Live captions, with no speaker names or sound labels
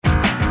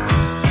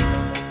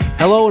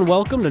Hello and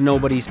welcome to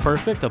Nobody's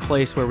Perfect, a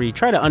place where we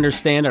try to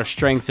understand our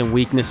strengths and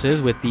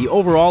weaknesses with the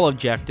overall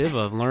objective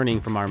of learning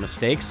from our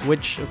mistakes,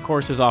 which, of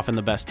course, is often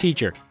the best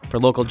teacher. For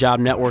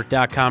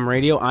localjobnetwork.com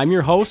radio, I'm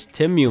your host,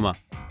 Tim Muma.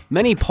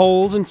 Many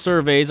polls and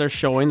surveys are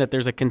showing that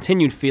there's a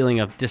continued feeling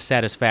of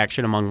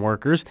dissatisfaction among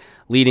workers,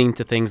 leading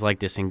to things like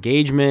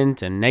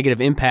disengagement and negative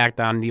impact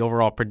on the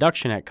overall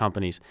production at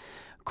companies.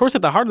 Of course,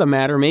 at the heart of the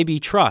matter may be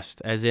trust,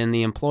 as in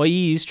the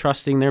employees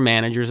trusting their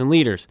managers and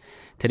leaders.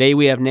 Today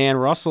we have Nan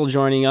Russell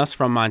joining us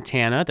from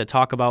Montana to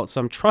talk about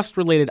some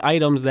trust-related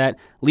items that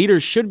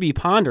leaders should be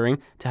pondering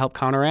to help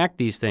counteract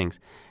these things.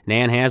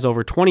 Nan has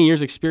over 20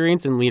 years'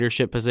 experience in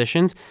leadership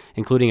positions,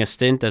 including a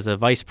stint as a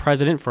vice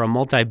president for a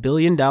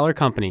multi-billion-dollar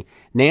company.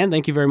 Nan,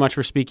 thank you very much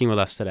for speaking with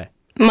us today.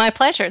 My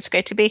pleasure. It's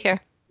great to be here.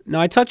 Now,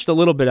 I touched a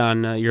little bit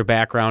on your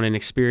background and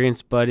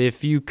experience, but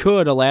if you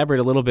could elaborate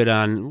a little bit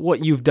on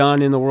what you've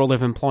done in the world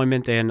of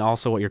employment and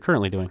also what you're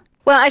currently doing.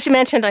 Well, as you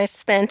mentioned, I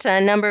spent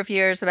a number of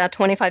years, about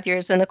 25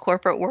 years in the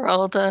corporate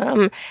world,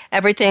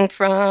 everything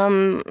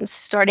from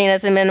starting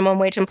as a minimum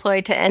wage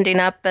employee to ending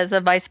up as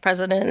a vice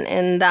president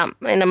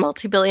in a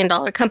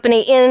multi-billion-dollar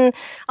company in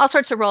all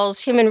sorts of roles,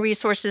 human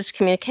resources,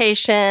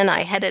 communication.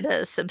 I headed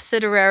a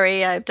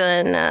subsidiary. I've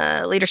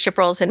done leadership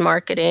roles in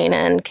marketing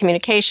and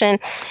communication.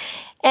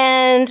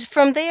 And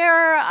from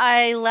there,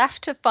 I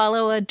left to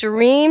follow a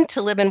dream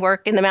to live and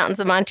work in the mountains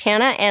of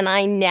Montana. And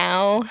I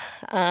now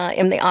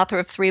am the author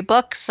of 3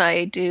 books.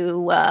 I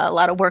do a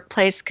lot of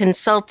workplace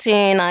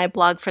consulting. I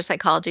blog for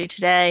Psychology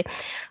Today.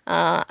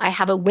 I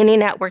have a winning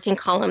networking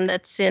column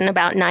that's in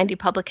about 90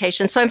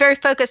 publications. So I'm very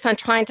focused on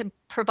trying to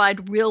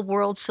provide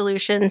real-world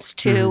solutions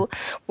to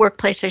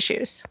workplace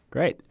issues.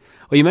 Great.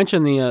 Well, you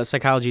mentioned the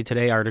Psychology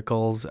Today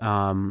articles,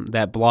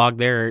 that blog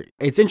there.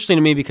 It's interesting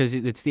to me because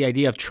it's the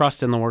idea of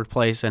trust in the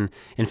workplace. And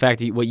in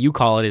fact, what you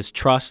call it is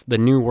trust, the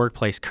new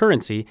workplace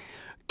currency.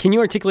 Can you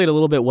articulate a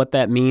little bit what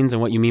that means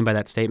and what you mean by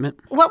that statement?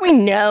 What we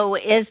know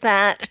is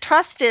that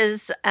trust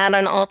is at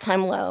an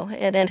all-time low,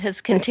 and it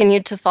has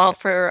continued to fall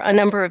for a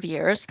number of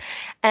years.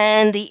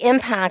 And the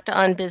impact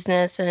on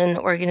business and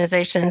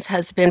organizations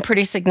has been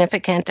pretty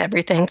significant,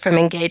 everything from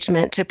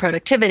engagement to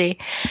productivity.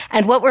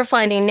 And what we're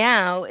finding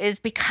now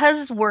is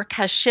because work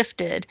has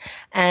shifted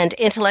and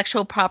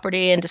intellectual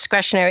property and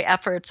discretionary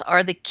efforts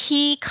are the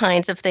key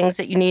kinds of things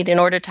that you need in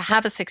order to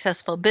have a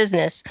successful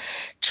business,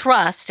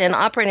 trust and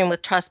operating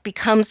with trust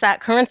becomes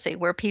that currency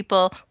where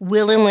people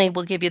willingly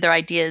will give you their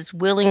ideas,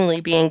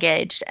 willingly be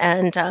engaged,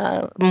 and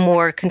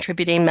more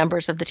contributing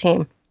members of the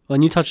team. Well,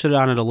 and you touched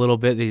on it a little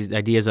bit, these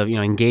ideas of,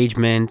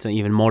 engagement,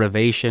 even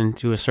motivation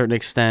to a certain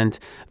extent,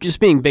 just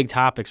being big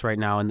topics right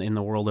now in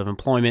the world of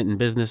employment and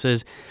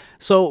businesses.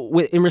 So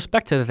in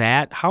respect to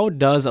that, how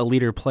does a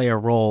leader play a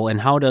role,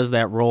 and how does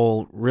that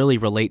role really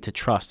relate to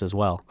trust as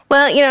well?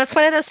 Well, it's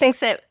one of those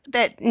things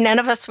that none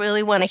of us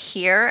really want to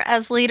hear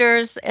as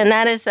leaders, and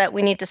that is that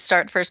we need to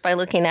start first by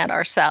looking at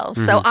ourselves.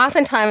 Mm-hmm. So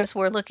oftentimes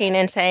we're looking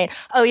and saying,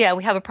 oh yeah,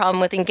 we have a problem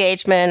with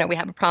engagement, or we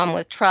have a problem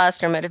with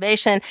trust or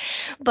motivation.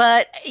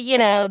 But,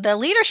 the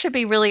leader should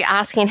be really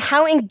asking,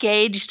 how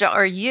engaged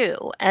are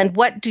you? And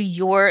what do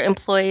your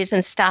employees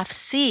and staff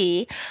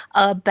see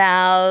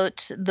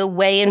about the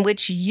way in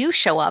which you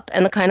show up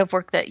and the kind of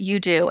work that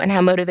you do and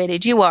how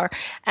motivated you are?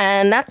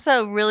 And that's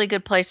a really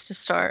good place to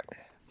start.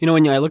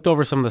 When I looked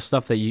over some of the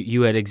stuff that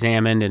you had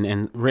examined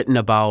and written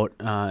about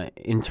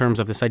in terms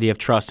of this idea of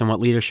trust and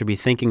what leaders should be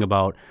thinking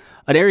about,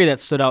 an area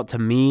that stood out to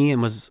me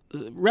and was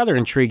rather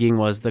intriguing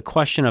was the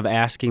question of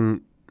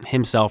asking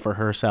himself or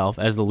herself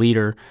as the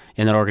leader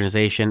in that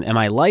organization, am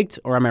I liked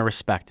or am I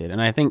respected?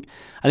 And I think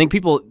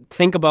people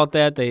think about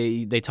that.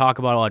 They talk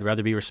about, I'd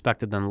rather be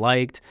respected than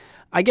liked.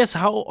 I guess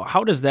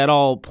how does that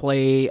all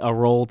play a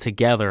role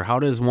together? How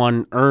does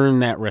one earn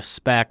that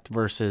respect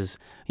versus,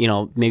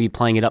 maybe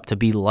playing it up to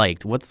be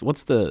liked? What's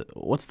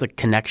the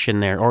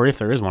connection there, or if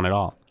there is one at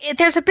all?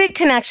 There's a big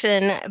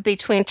connection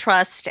between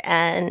trust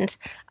and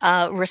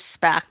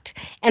respect.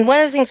 And one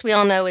of the things we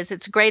all know is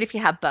it's great if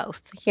you have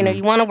both.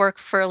 You want to work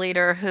for a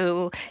leader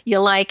who you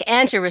like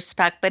and you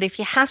respect, but if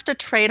you have to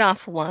trade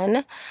off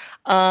one,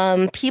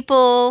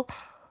 people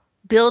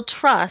build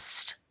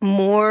trust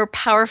more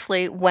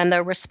powerfully when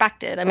they're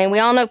respected. I mean, we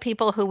all know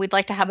people who we'd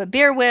like to have a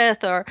beer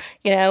with, or,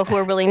 who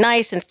are really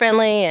nice and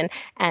friendly,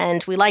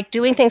 and we like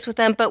doing things with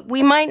them, but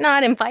we might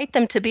not invite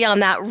them to be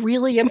on that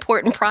really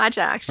important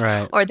project.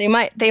 Right. Or they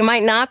might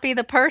not be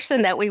the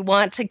person that we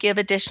want to give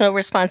additional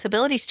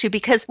responsibilities to,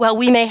 because while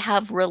we may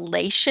have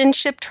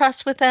relationship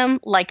trust with them,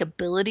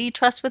 likability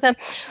trust with them,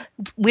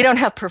 we don't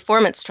have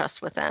performance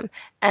trust with them.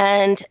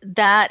 And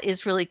that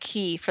is really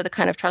key for the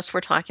kind of trust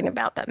we're talking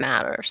about that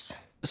matters.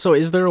 So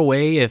is there a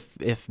way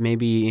if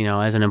maybe,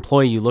 as an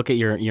employee, you look at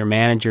your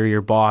manager,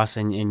 your boss,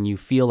 and you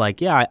feel like,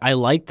 yeah, I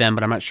like them,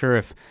 but I'm not sure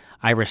if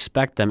I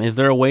respect them. Is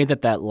there a way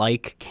that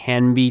like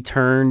can be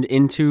turned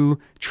into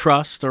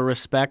trust or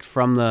respect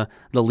from the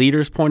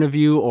leader's point of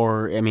view?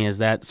 Or, I mean, is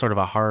that sort of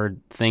a hard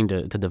thing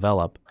to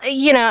develop?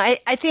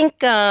 I think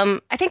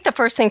the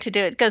first thing to do,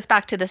 it goes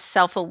back to the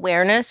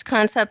self-awareness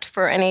concept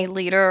for any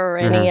leader or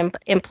any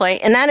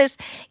employee, and that is,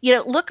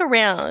 look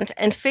around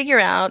and figure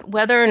out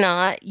whether or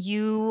not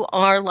you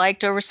are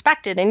liked or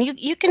respected, and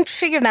you can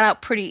figure that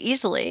out pretty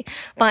easily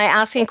by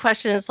asking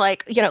questions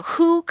like,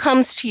 who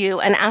comes to you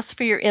and asks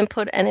for your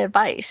input and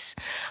advice?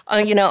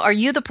 Are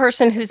you the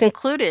person who's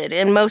included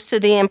in most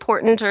of the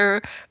important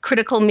or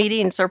critical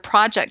meetings or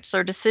projects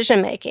or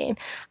decision making?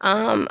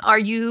 Are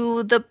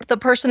you the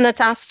person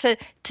that's asked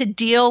to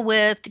deal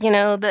with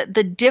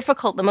the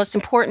difficult, the most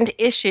important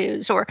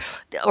issues, or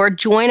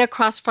join a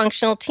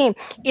cross-functional team?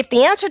 If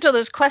the answer to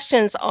those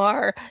questions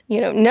are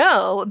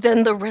no,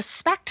 then the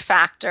respect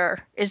factor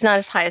is not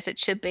as high as it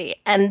should be,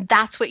 and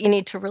that's what you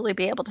need to really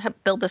be able to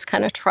build this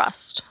kind of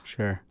trust.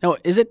 Sure. Now,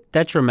 is it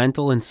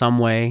detrimental in some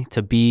way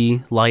to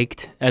be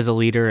liked as a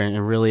leader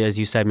and really, as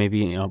you said,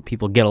 maybe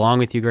people get along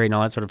with you great and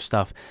all that sort of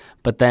stuff,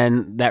 but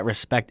then that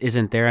respect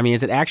isn't there? I mean,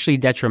 is it actually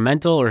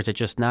detrimental, or is it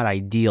just not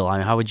ideal? I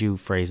mean, how would you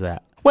phrase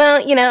that?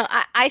 Well,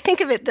 I think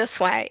of it this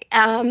way.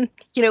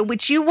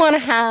 Would you want to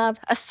have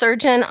a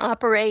surgeon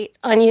operate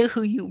on you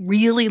who you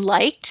really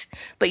liked,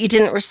 but you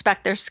didn't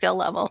respect their skill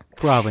level?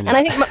 Probably not.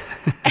 And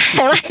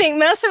I think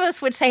most of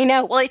us would say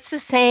no. Well, it's the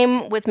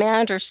same with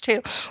managers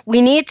too.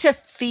 We need to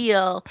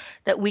feel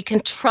that we can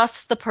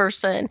trust the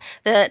person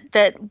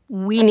that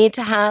we need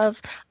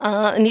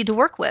to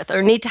work with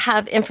or need to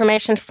have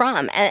information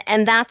from,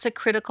 and that's a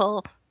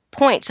critical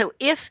point. So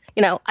if,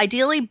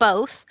 ideally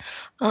both,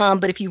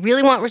 but if you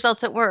really want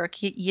results at work,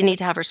 you need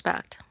to have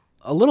respect.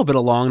 A little bit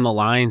along the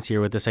lines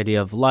here with this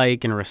idea of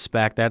like and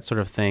respect, that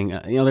sort of thing.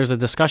 There's a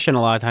discussion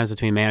a lot of times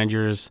between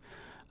managers,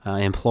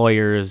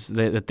 employers,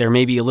 that they're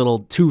maybe a little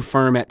too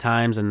firm at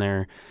times and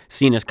they're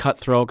seen as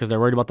cutthroat because they're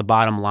worried about the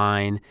bottom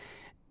line.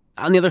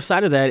 On the other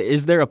side of that,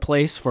 is there a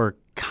place for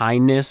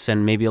kindness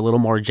and maybe a little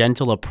more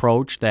gentle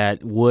approach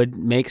that would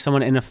make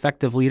someone an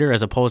effective leader,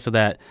 as opposed to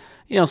that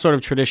sort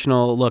of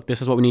traditional, look,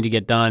 this is what we need to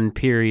get done,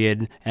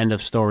 period, end of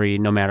story,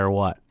 no matter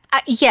what?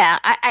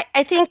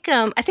 I think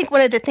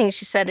one of the things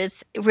you said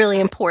is really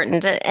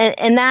important,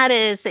 and that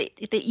is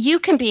that you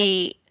can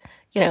be,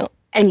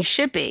 and you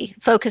should be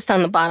focused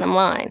on the bottom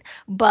line.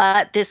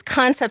 But this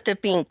concept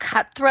of being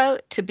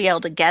cutthroat, to be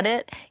able to get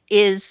it,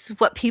 is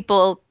what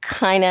people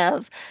kind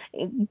of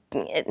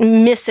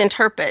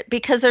misinterpret,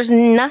 because there's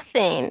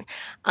nothing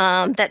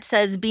that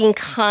says being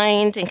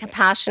kind and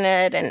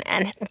compassionate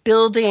and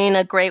building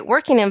a great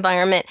working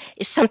environment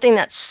is something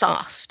that's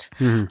soft.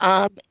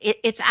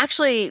 It's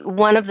actually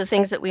one of the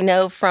things that we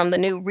know from the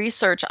new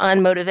research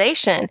on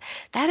motivation,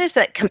 that is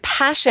that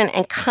compassion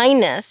and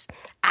kindness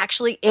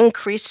actually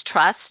increase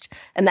trust,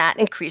 and that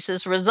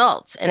increases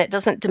results, and it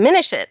doesn't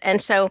diminish it.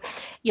 And so,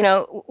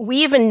 we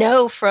even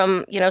know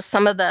from,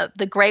 some of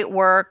the great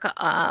work,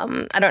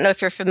 I don't know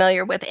if you're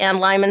familiar with Anne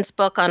Lyman's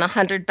book on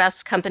 100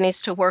 Best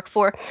Companies to Work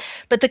For,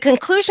 but the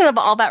conclusion of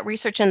all that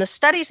research and the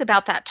studies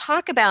about that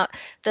talk about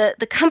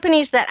the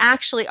companies that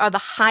actually are the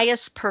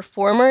highest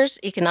performers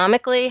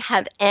economically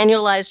have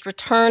annualized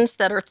returns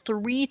that are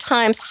 3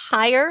 times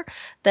higher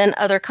than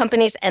other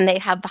companies, and they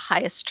have the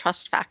highest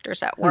trust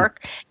factors at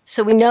work.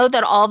 So we know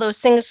that all those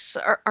things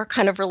are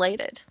kind of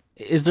related.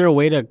 Is there a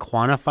way to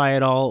quantify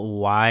it all,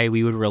 why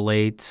we would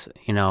relate?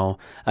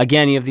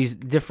 Again, you have these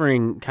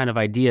differing kind of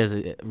ideas,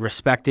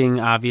 respecting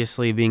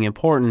obviously being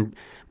important,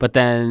 but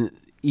then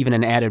even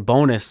an added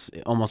bonus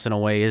almost in a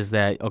way is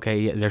that,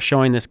 okay, they're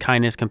showing this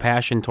kindness,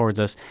 compassion towards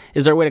us.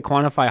 Is there a way to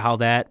quantify how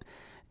that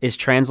is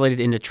translated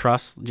into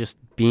trust, just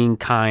being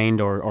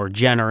kind or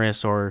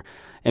generous, or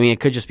it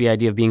could just be the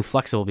idea of being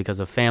flexible because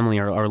of family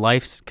or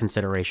life's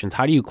considerations.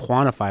 How do you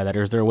quantify that,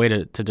 or is there a way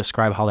to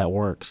describe how that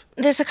works?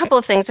 There's a couple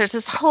of things. There's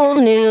this whole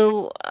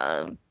new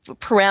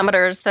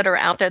parameters that are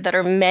out there that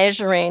are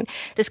measuring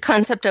this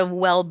concept of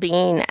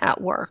well-being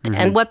at work.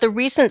 And what the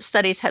recent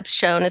studies have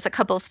shown is a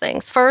couple of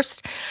things.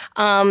 First,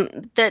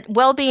 that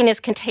well-being is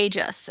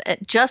contagious.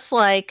 Just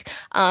like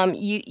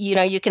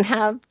you can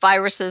have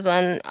viruses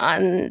on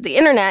the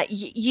internet,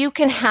 you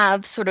can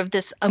have sort of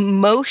this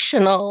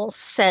emotional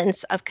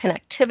sense of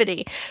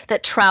connectivity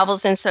that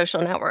travels in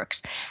social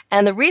networks.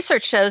 And the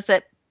research shows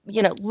that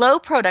low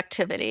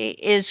productivity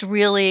is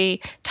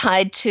really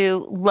tied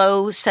to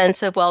low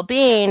sense of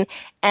well-being,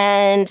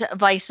 and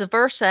vice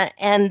versa.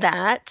 And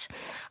that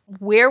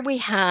where we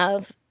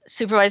have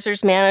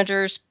supervisors,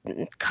 managers,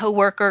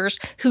 coworkers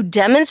who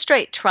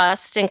demonstrate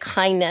trust and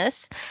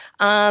kindness,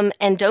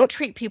 and don't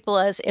treat people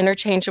as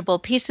interchangeable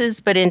pieces,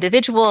 but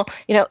individual,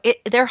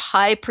 they're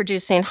high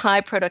producing,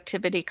 high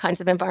productivity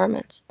kinds of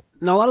environments.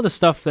 Now, a lot of the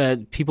stuff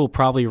that people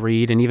probably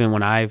read, and even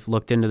when I've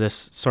looked into this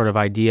sort of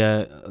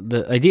idea,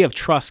 the idea of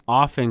trust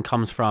often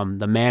comes from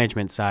the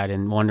management side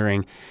and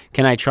wondering,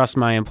 can I trust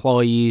my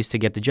employees to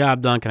get the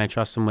job done? Can I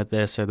trust them with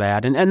this or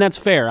that? And that's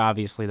fair,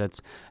 obviously.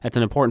 That's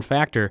an important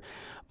factor.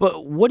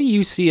 But what do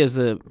you see as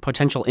the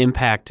potential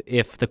impact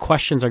if the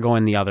questions are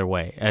going the other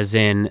way, as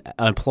in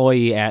an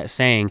employee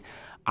saying,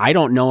 I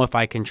don't know if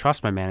I can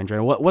trust my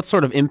manager? What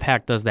sort of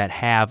impact does that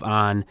have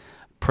on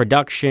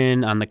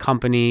production, on the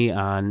company,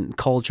 on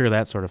culture,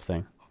 that sort of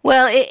thing?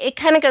 Well, it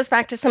kind of goes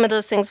back to some of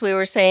those things we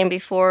were saying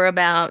before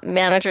about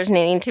managers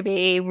needing to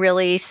be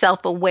really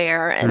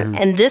self-aware. Mm-hmm.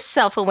 And this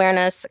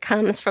self-awareness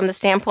comes from the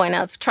standpoint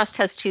of trust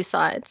has two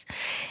sides.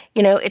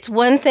 It's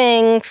one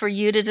thing for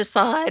you to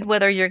decide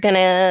whether you're going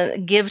to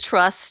give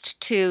trust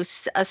to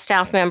a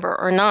staff member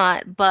or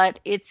not, but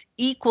it's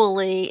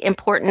equally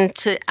important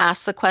to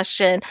ask the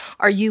question,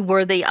 are you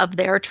worthy of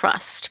their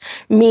trust?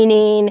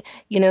 Meaning,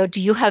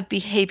 do you have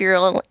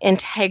behavioral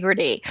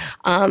integrity?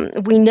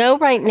 We know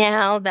right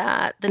now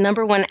that the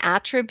number one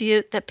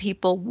attribute that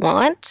people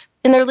want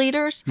in their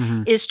leaders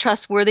Mm-hmm. is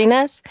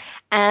trustworthiness.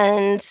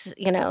 And,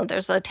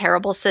 there's a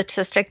terrible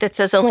statistic that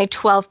says only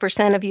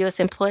 12% of U.S.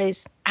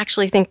 employees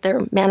actually think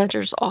their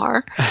managers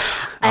are.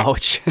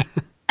 Ouch.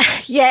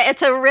 Yeah,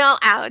 it's a real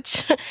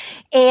ouch.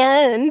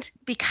 And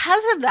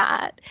because of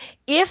that,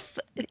 if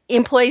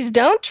employees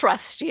don't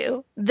trust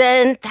you,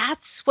 then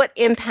that's what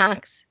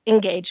impacts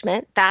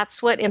engagement.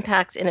 That's what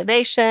impacts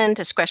innovation,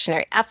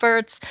 discretionary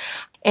efforts.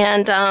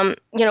 And,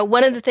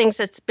 one of the things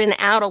that's been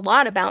out a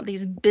lot about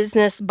these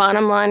business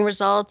bottom line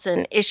results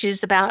and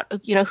issues about,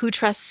 who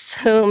trusts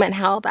whom and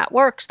how that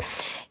works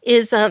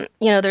is,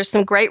 there's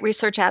some great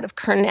research out of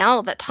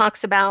Cornell that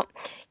talks about,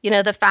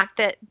 the fact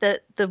that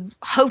the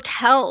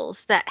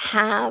hotels that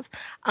have,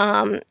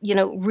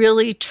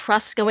 really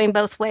trust going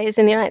both ways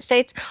in the United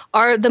States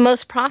are the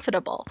most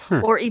profitable.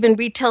 Or even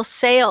retail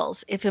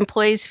sales, if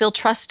employees feel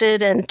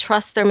trusted and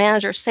trust their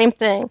manager, same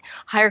thing,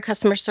 higher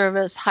customer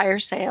service, higher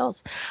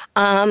sales.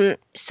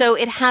 So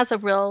it has a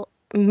real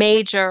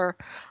major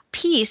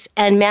piece,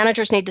 and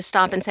managers need to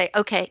stop and say,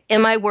 okay,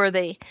 am I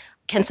worthy?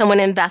 Can someone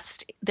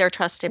invest their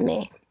trust in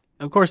me?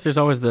 Of course, there's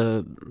always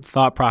the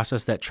thought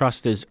process that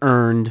trust is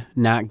earned,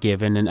 not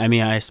given. And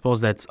I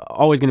suppose that's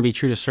always going to be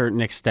true to a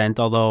certain extent,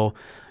 although,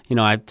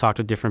 I've talked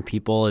with different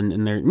people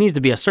and there needs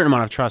to be a certain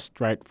amount of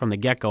trust right from the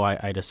get-go,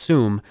 I'd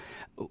assume.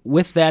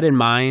 With that in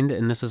mind,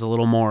 and this is a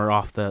little more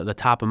off the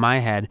top of my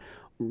head,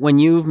 when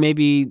you've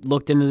maybe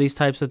looked into these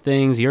types of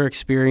things, your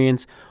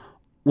experience,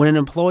 when an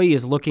employee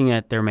is looking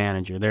at their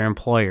manager, their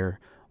employer,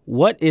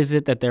 what is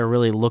it that they're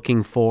really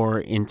looking for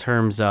in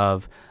terms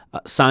of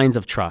signs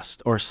of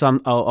trust or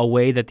a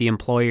way that the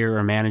employer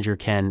or manager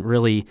can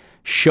really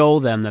show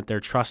them that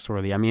they're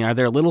trustworthy? Are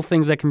there little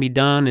things that can be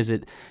done? Is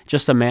it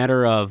just a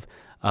matter of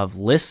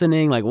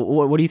listening? Like,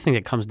 what do you think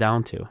it comes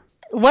down to?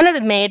 One of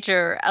the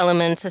major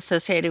elements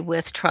associated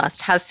with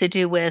trust has to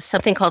do with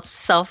something called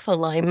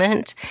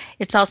self-alignment.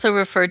 It's also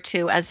referred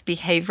to as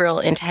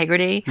behavioral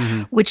integrity,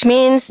 which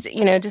means,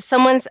 do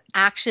someone's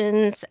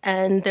actions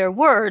and their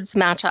words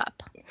match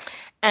up?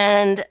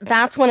 And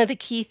that's one of the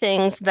key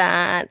things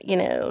that,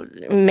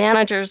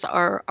 managers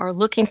are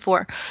looking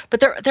for.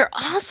 But they're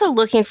also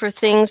looking for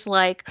things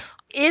like,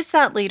 is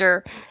that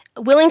leader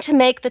willing to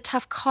make the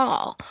tough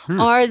call?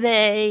 Are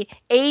they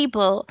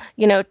able,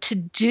 to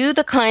do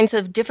the kinds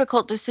of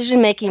difficult decision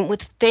making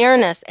with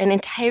fairness and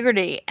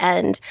integrity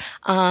and,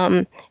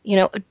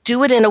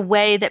 do it in a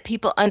way that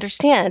people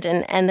understand?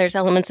 And there's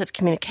elements of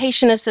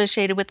communication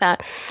associated with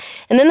that.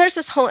 And then there's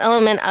this whole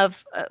element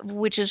of,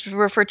 which is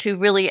referred to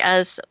really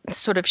as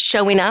sort of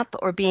showing up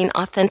or being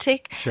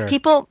authentic. Sure.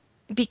 People,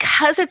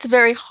 because it's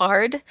very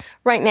hard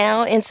right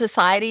now in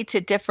society to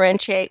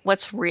differentiate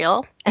what's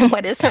real and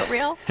what isn't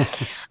real.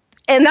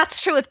 And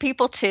that's true with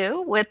people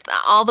too, with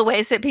all the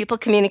ways that people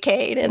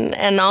communicate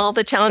and all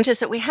the challenges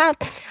that we have.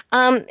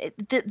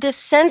 This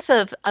sense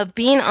of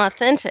being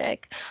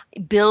authentic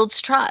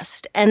builds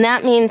trust. And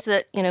that means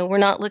that, we're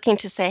not looking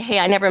to say, hey,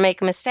 I never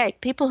make a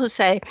mistake. People who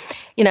say,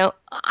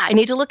 I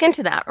need to look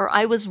into that, or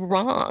I was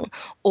wrong,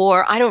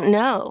 or I don't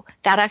know,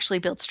 that actually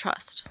builds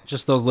trust.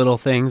 Just those little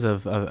things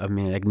of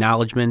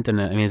acknowledgement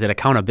and is it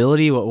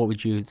accountability? What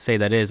would you say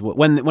that is?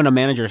 When a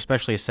manager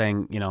especially is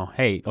saying,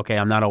 hey, okay,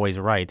 I'm not always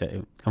right.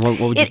 What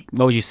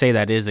would you say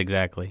that is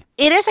exactly?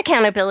 It is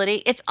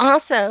accountability. It's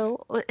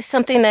also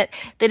something that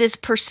is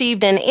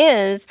perceived and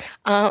is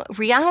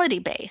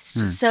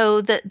reality-based.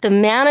 So the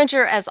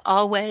manager, as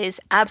always,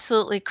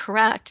 absolutely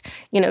correct,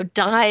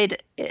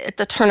 died at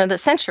the turn of the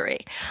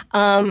century.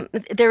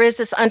 There is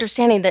this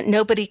understanding that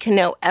nobody can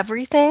know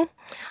everything,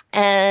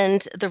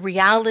 and the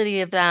reality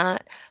of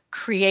that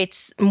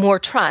creates more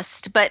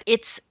trust. But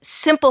it's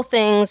simple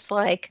things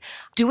like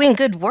doing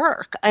good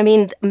work.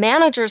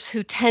 Managers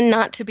who tend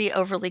not to be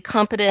overly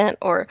competent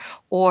or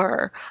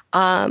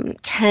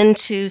tend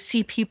to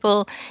see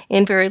people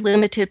in very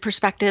limited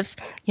perspectives,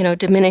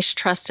 diminish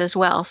trust as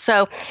well.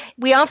 So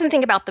we often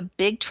think about the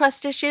big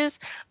trust issues,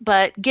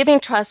 but giving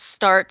trust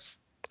starts,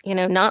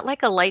 not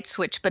like a light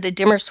switch, but a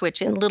dimmer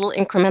switch in little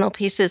incremental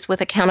pieces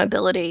with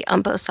accountability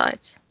on both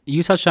sides.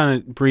 You touched on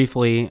it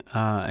briefly,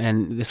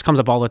 and this comes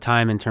up all the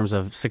time in terms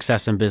of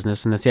success in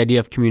business, and that's the idea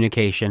of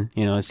communication.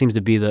 It seems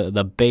to be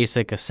the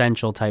basic,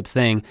 essential type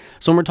thing.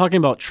 So when we're talking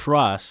about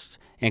trust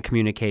and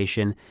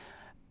communication,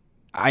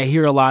 I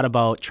hear a lot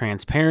about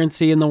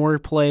transparency in the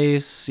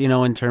workplace,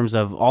 in terms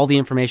of all the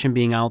information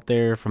being out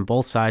there from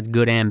both sides,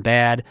 good and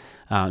bad,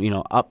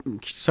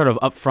 sort of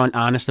upfront,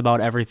 honest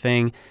about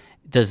everything.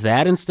 Does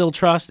that instill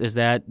trust? Is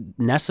that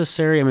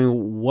necessary? I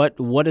mean,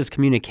 what is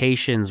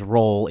communication's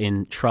role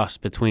in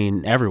trust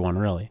between everyone,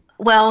 really?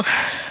 Well,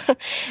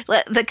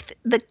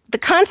 the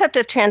concept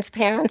of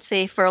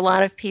transparency for a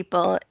lot of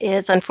people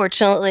is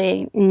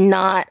unfortunately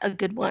not a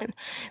good one,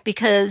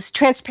 because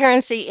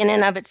transparency in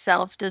and of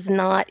itself does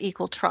not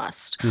equal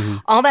trust. Hmm.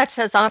 All that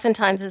says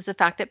oftentimes is the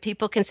fact that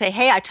people can say,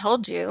 "Hey, I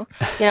told you,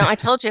 I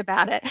told you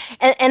about it,"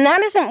 and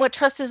that isn't what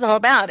trust is all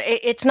about.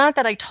 It's not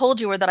that I told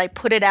you or that I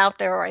put it out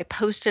there or I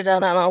posted it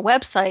on a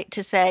website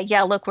to say,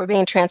 "Yeah, look, we're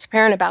being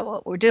transparent about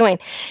what we're doing."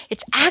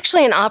 It's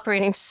actually an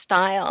operating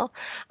style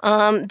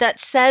that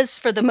says,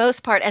 for the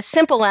most part, as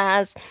simple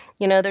as,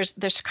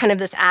 there's kind of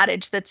this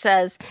adage that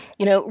says,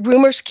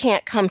 rumors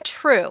can't come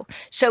true.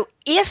 So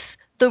if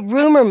the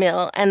rumor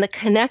mill and the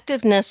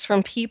connectiveness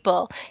from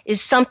people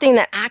is something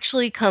that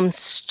actually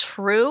comes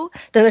true,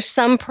 then there's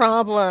some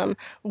problem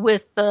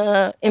with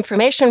the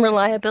information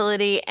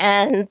reliability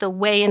and the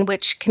way in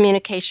which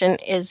communication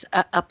is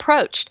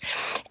approached.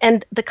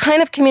 And the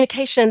kind of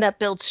communication that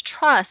builds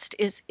trust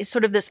is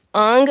sort of this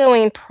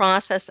ongoing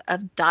process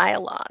of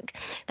dialogue.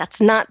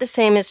 That's not the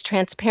same as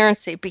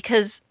transparency,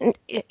 because,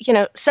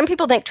 some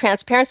people think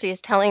transparency is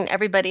telling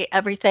everybody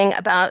everything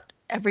about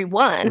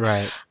everyone.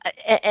 Right.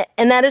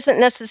 And that isn't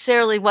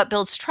necessarily what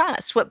builds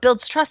trust. What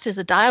builds trust is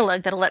a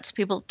dialogue that lets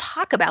people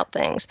talk about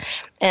things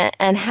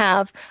and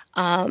have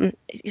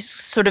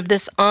sort of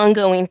this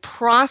ongoing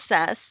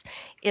process.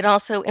 It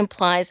also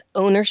implies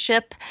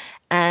ownership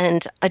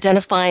and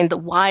identifying the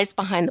whys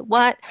behind the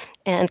what,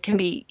 and can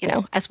be,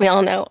 as we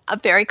all know, a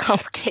very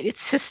complicated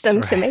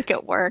system to make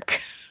it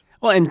work.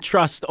 Well, and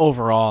trust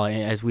overall,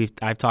 as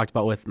I've talked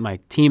about with my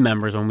team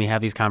members when we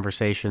have these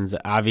conversations.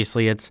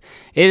 Obviously, it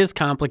is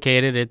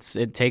complicated.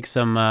 It takes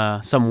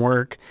some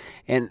work,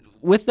 and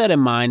with that in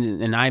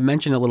mind, and I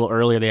mentioned a little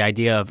earlier the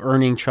idea of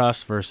earning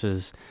trust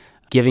versus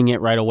giving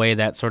it right away,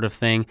 that sort of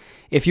thing.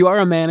 If you are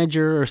a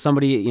manager or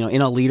somebody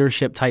in a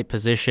leadership type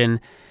position,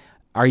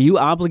 are you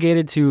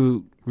obligated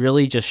to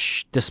really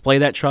just display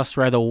that trust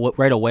right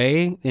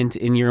away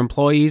in your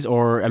employees,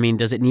 or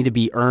does it need to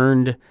be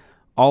earned?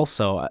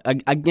 Also,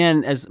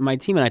 again, as my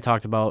team and I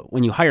talked about,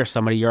 when you hire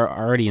somebody, you're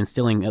already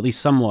instilling at least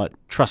somewhat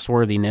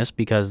trustworthiness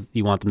because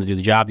you want them to do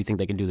the job. You think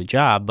they can do the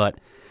job. But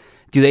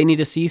do they need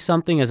to see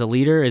something as a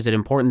leader? Is it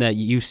important that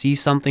you see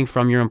something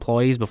from your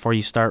employees before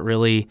you start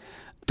really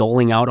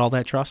doling out all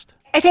that trust?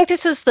 I think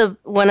this is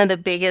one of the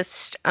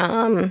biggest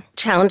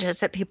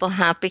challenges that people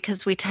have,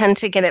 because we tend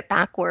to get it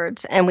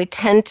backwards, and we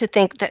tend to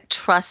think that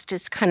trust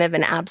is kind of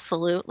an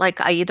absolute,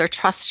 like I either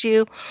trust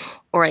you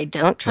or I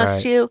don't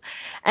trust Right. you.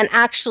 And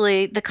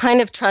actually, the kind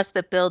of trust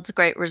that builds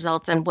great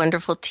results and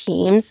wonderful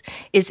teams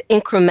is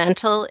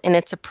incremental in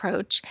its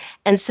approach.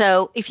 And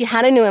so if you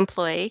had a new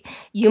employee,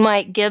 you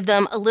might give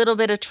them a little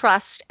bit of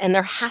trust, and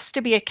there has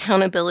to be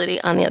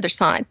accountability on the other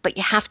side, but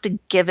you have to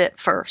give it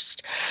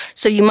first.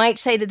 So you might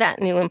say to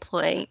that new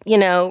employee,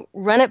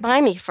 run it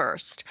by me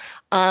first.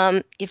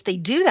 If they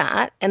do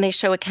that and they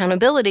show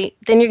accountability,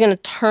 then you're going to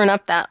turn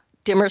up that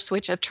dimmer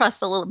switch of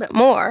trust a little bit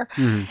more.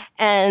 Mhm.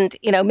 And,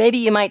 maybe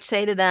you might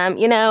say to them,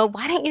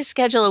 why don't you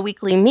schedule a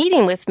weekly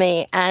meeting with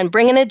me and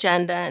bring an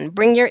agenda and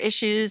bring your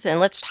issues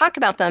and let's talk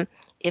about them.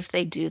 If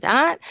they do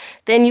that,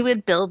 then you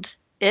would build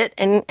it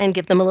and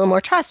give them a little more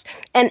trust.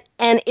 And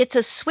it's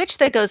a switch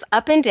that goes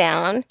up and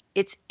down.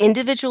 It's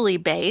individually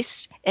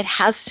based. It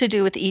has to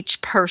do with each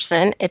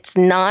person. It's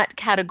not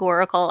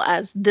categorical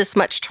as this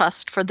much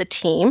trust for the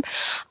team.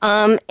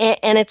 And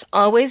it's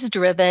always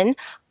driven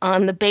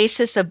on the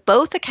basis of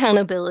both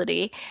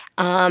accountability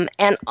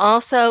and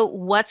also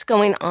what's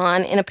going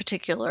on in a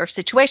particular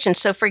situation.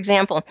 So, for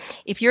example,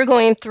 if you're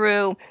going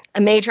through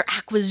a major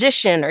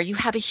acquisition or you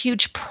have a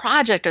huge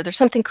project or there's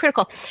something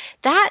critical,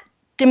 that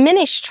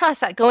diminished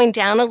trust, that going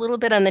down a little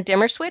bit on the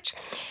dimmer switch,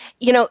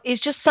 is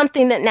just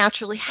something that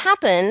naturally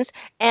happens.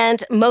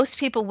 And most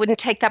people wouldn't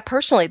take that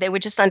personally. They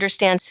would just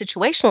understand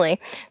situationally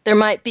there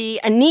might be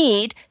a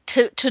need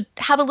to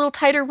have a little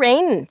tighter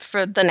rein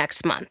for the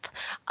next month.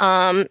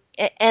 And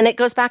it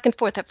goes back and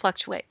forth. It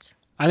fluctuates.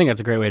 I think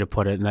that's a great way to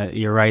put it. And that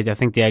you're right. I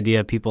think the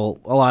idea people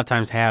a lot of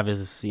times have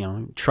is,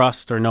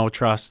 trust or no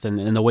trust.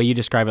 And the way you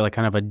describe it, like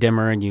kind of a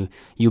dimmer, and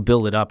you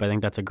build it up. I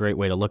think that's a great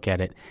way to look at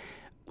it.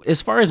 As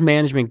far as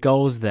management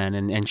goes then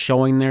and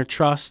showing their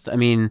trust,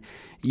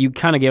 you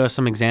kind of gave us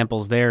some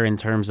examples there in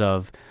terms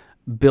of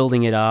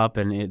building it up,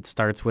 and it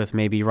starts with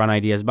maybe run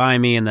ideas by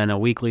me and then a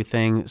weekly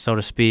thing, so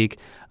to speak.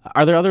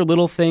 Are there other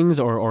little things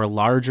or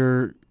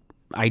larger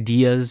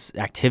ideas,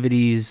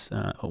 activities,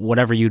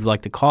 whatever you'd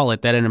like to call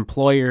it, that an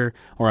employer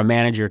or a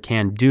manager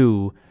can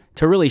do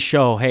to really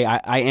show, hey,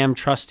 I am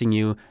trusting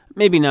you?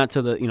 Maybe not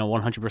to the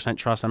 100%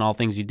 trust on all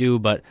things you do,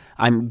 but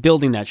I'm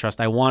building that trust.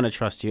 I want to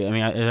trust you.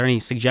 Are there any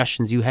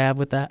suggestions you have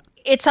with that?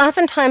 It's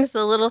oftentimes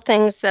the little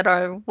things that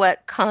are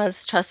what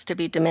cause trust to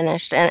be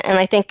diminished. And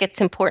I think it's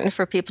important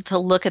for people to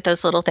look at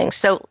those little things.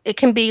 So it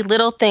can be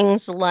little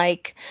things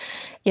like,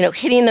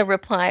 hitting the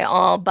reply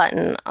all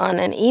button on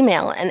an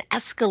email and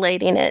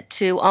escalating it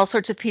to all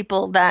sorts of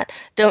people that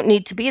don't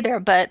need to be there,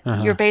 but you're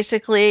Uh-huh.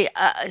 basically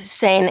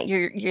saying that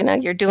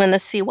you're doing the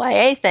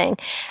CYA thing.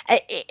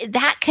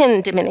 That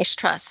can diminish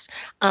trust.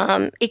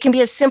 It can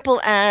be as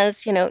simple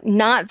as,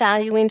 not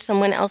valuing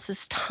someone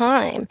else's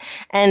time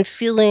and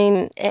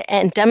feeling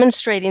and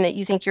demonstrating that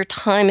you think your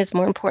time is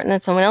more important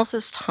than someone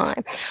else's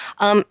time.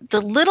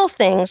 The little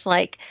things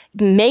like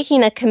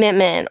making a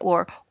commitment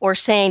or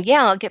saying,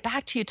 yeah, I'll get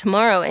back to you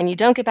tomorrow, and you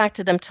don't get back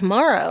to them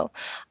tomorrow.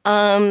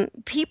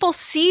 People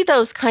see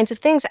those kinds of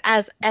things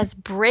as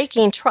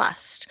breaking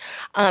trust.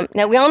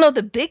 Now we all know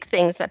the big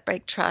things that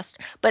break trust,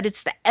 but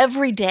it's the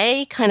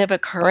everyday kind of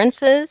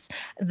occurrences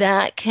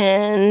that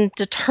can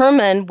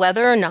determine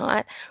whether or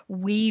not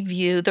we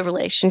view the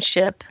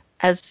relationship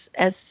as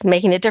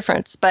making a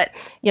difference. But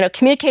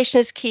communication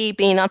is key,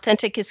 being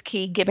authentic is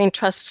key, giving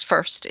trust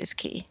first is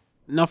key.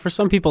 Now, for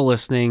some people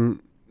listening,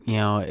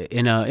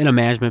 in a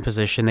management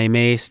position, they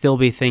may still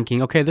be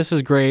thinking, okay, this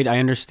is great. I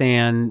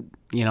understand,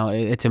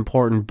 it's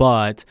important,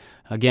 but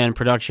again,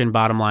 production,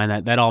 bottom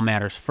line, that all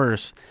matters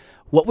first.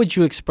 What would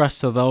you express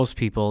to those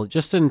people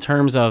just in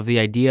terms of the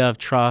idea of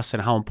trust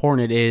and how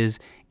important it is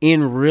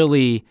in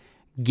really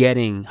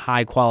getting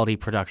high quality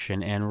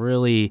production and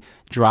really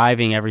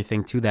driving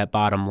everything to that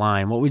bottom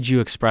line? What would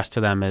you express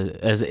to them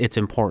as its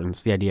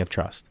importance, the idea of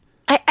trust?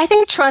 I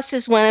think trust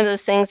is one of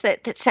those things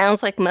that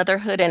sounds like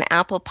motherhood and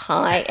apple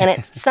pie, and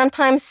it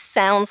sometimes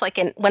sounds like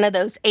one of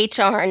those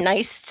HR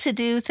nice to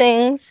do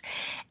things.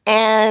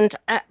 And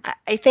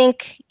I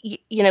think,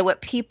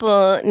 what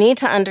people need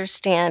to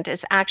understand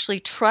is actually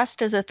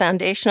trust as a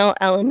foundational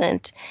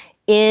element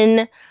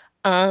in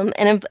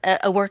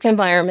a work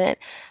environment.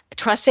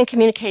 Trust and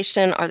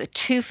communication are the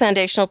two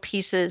foundational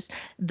pieces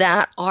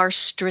that are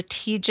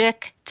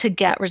strategic to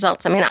get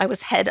results. I mean, I was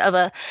head of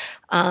a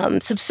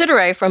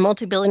subsidiary for a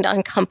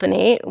multi-billion-dollar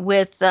company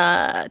with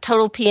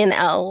total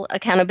P&L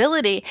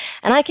accountability,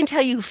 and I can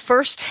tell you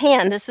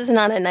firsthand, this is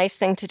not a nice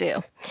thing to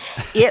do.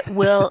 It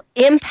will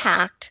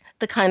impact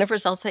the kind of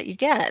results that you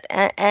get.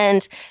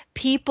 And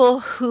people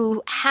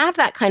who have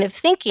that kind of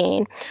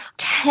thinking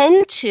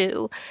tend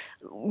to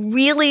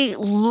really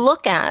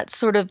look at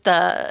sort of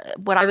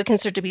what I would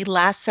consider to be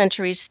last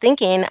century's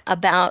thinking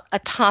about a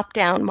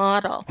top-down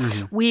model.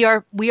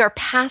 Mm-hmm. We are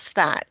past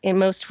that in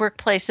most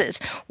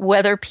workplaces,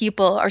 whether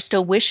people are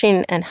still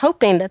wishing and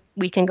hoping that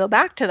we can go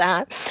back to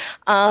that.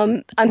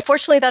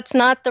 Unfortunately, that's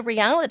not the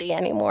reality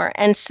anymore.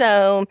 And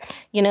so,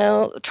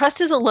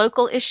 trust is a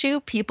local issue.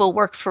 People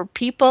work for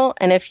people,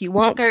 and if you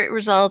want great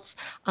results,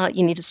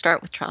 you need to start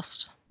with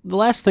trust. The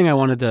last thing I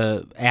wanted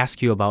to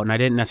ask you about, and I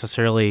didn't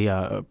necessarily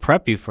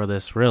prep you for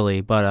this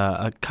really, but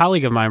a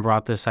colleague of mine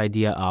brought this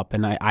idea up,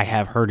 and I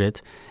have heard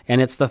it,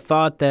 and it's the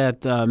thought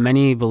that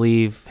many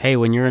believe, hey,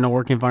 when you're in a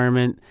work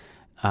environment,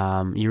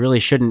 you really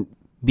shouldn't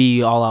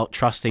be all out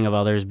trusting of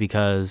others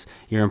because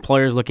your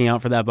employer's looking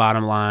out for that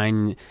bottom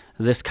line.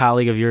 This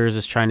colleague of yours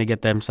is trying to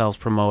get themselves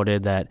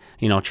promoted. That,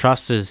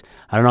 trust is,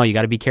 I don't know, you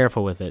got to be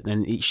careful with it.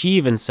 And she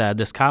even said,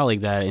 this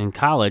colleague, that in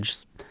college,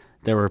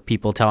 there were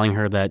people telling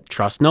her that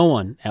trust no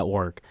one at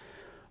work.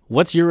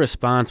 What's your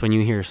response when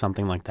you hear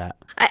something like that?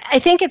 I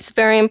think it's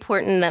very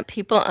important that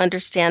people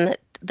understand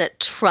that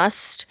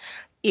trust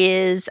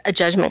is a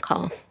judgment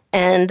call.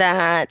 And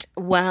that,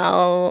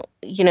 the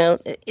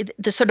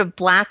sort of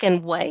black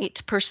and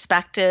white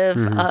perspective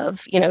Mm-hmm.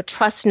 of,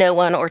 trust no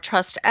one or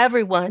trust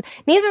everyone,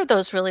 neither of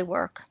those really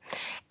work.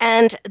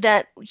 And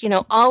that,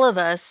 all of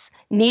us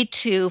need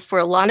to, for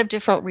a lot of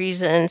different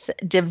reasons,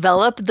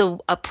 develop the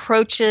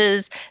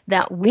approaches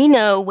that we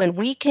know when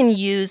we can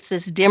use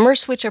this dimmer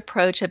switch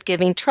approach of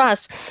giving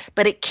trust,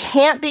 but it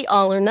can't be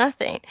all or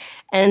nothing.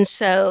 And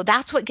so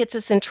that's what gets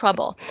us in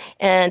trouble.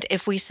 And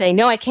if we say,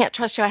 no, I can't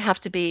trust you, I have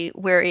to be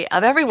wary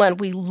of everyone,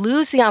 we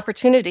lose the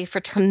opportunity for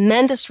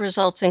tremendous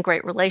results in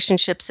great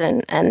relationships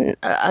and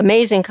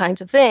amazing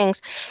kinds of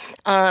things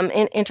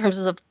in terms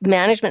of the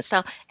management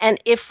style. And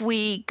if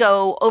we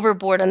go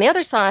overboard on the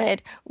other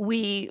side,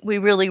 we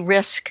really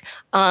risk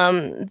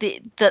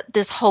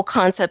this whole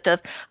concept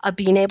of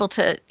being able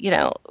to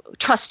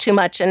trust too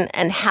much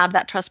and have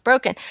that trust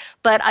broken.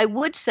 But I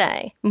would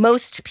say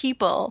most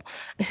people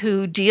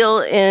who deal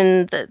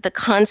in the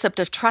concept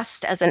of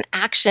trust as an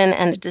action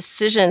and a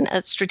decision,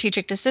 a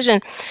strategic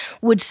decision,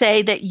 would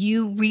say that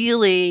you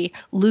really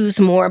lose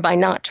more by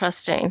not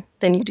trusting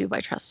than you do by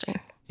trusting.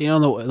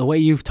 The way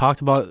you've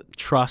talked about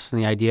trust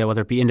and the idea,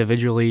 whether it be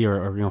individually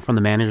or from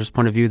the manager's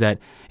point of view, that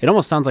it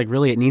almost sounds like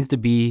really it needs to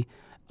be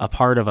a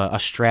part of a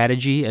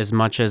strategy as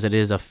much as it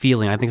is a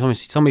feeling. I think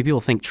so many people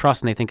think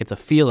trust and they think it's a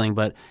feeling,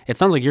 but it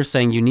sounds like you're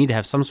saying you need to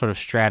have some sort of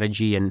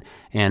strategy and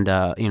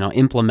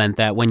implement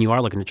that when you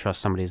are looking to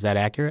trust somebody. Is that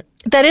accurate?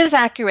 That is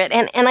accurate.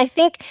 And I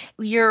think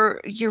you're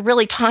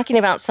really talking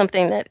about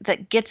something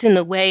that gets in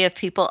the way of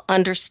people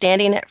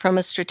understanding it from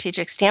a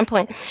strategic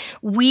standpoint.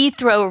 We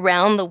throw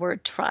around the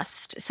word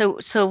trust. So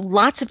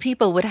lots of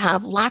people would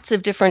have lots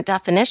of different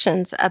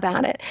definitions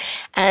about it.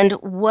 And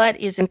what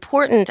is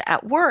important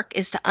at work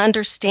is to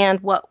understand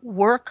what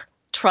work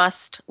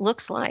trust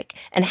looks like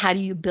and how do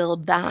you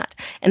build that.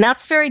 And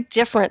that's very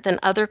different than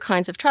other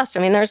kinds of trust. I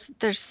mean,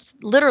 there's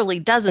literally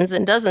dozens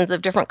and dozens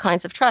of different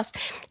kinds of trust.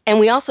 And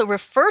we also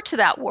refer to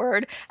that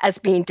word as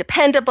being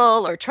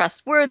dependable or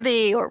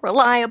trustworthy or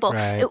reliable.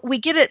 Right. We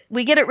get it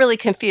really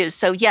confused.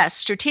 So yes,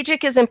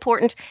 strategic is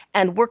important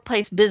and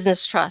workplace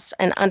business trust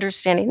and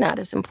understanding that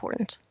is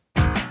important.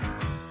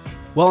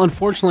 Well,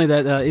 unfortunately,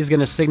 that is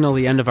going to signal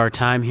the end of our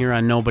time here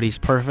on Nobody's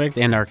Perfect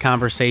and our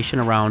conversation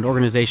around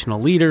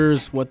organizational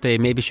leaders, what they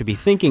maybe should be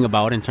thinking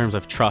about in terms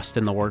of trust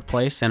in the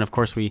workplace. And of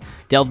course, we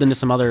delved into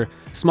some other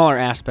smaller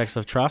aspects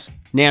of trust.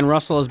 Nan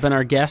Russell has been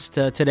our guest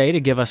today to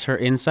give us her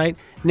insight.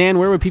 Nan,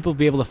 where would people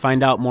be able to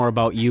find out more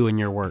about you and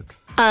your work?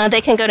 They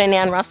can go to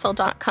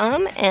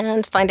nanrussell.com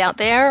and find out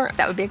there.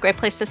 That would be a great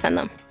place to send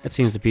them. That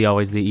seems to be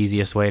always the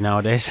easiest way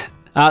nowadays.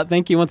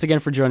 Thank you once again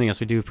for joining us.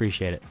 We do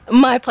appreciate it.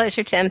 My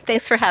pleasure, Tim.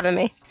 Thanks for having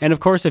me. And of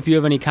course, if you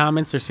have any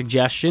comments or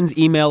suggestions,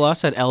 email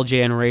us at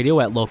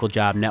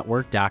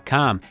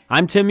ljnradio@localjobnetwork.com.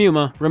 I'm Tim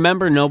Yuma.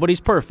 Remember, nobody's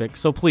perfect,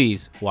 so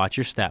please watch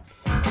your step.